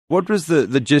What was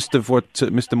the gist of what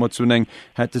Mr. Motsoeneng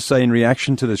had to say in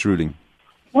reaction to this ruling?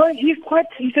 Well, he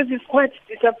says he's quite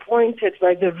disappointed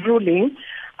by the ruling.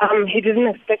 He didn't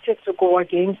expect it to go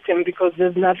against him because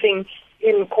there's nothing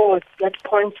in court that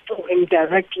points to him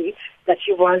directly that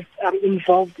he was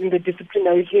involved in the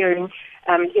disciplinary hearing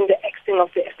in the acting of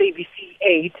the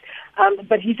SABC8.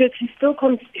 But he said he's still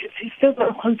going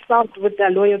to consult with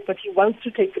their lawyers, but he wants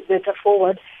to take the matter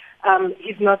forward.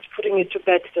 He's not putting it to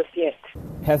bed just yet.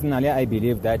 Personally, I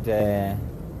believe that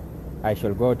I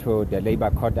shall go to the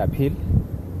Labour Court appeal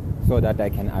so that I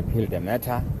can appeal the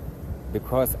matter,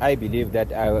 because I believe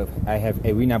that I have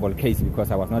a winnable case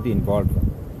because I was not involved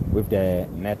with the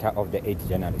matter of the 8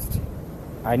 journalists.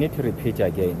 I need to repeat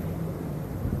again,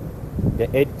 the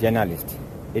 8 journalists,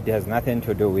 it has nothing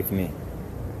to do with me.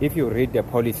 If you read the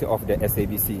policy of the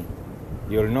SABC,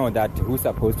 you'll know that who's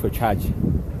supposed to charge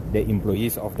the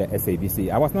employees of the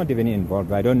SABC. I was not even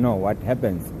involved. I don't know what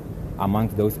happens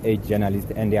amongst those 8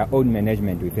 journalists and their own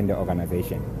management within the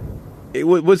organization.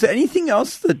 Was there anything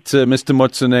else that Mr.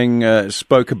 Motsoeneng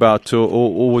spoke about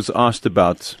or was asked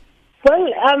about? Well,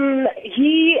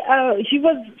 he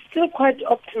was still quite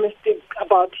optimistic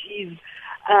about his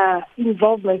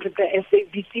involvement with the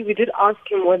SABC. We did ask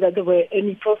him whether there were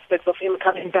any prospects of him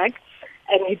coming back,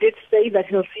 and he did say that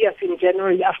he'll see us in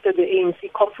January after the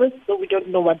ANC conference, so we don't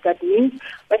know what that means.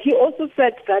 But he also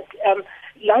said that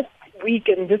last week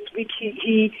and this week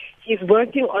he's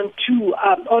working on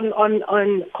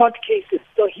on court cases.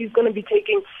 So he's going to be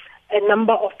taking a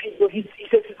number of people. He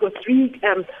says he's got 3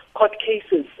 court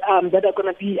cases that are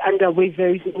going to be underway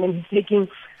very soon, and he's taking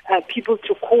people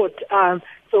to court.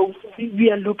 So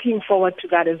we are looking forward to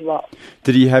that as well.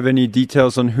 Did he have any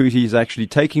details on who he's actually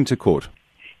taking to court?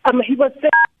 He was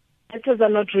saying matters are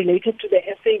not related to the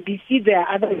SABC. There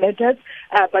are other matters,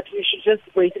 but we should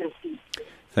just wait and see.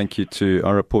 Thank you to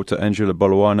our reporter, Angela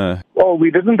Bolowana. Well,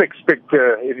 we didn't expect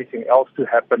anything else to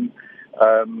happen.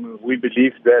 We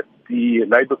believe that the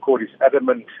Labour Court is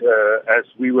adamant, as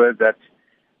we were, that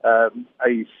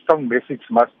a strong message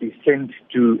must be sent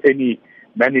to any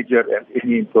manager and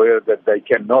any employer that they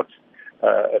cannot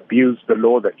abuse the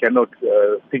law, they cannot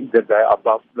think that they are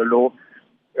above the law.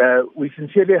 We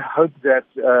sincerely hope that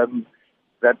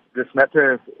that this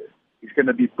matter is going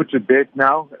to be put to bed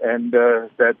now, and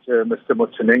that Mr.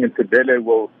 Motsoeneng and Tebele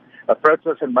will approach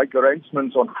us and make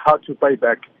arrangements on how to pay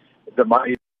back the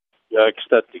money.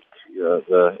 Ecstatic.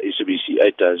 The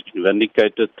SABC8 has been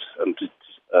vindicated, and it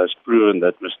has proven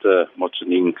that Mr.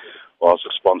 Motsoeneng was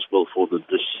responsible for the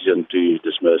decision to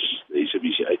dismiss the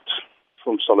SABC8.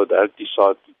 From Solidarity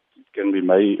side, it can be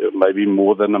maybe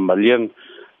more than 1 million,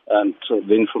 and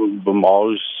then from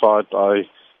Bewamu's side, I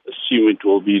assume it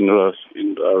will be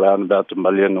in around about 1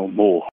 million or more.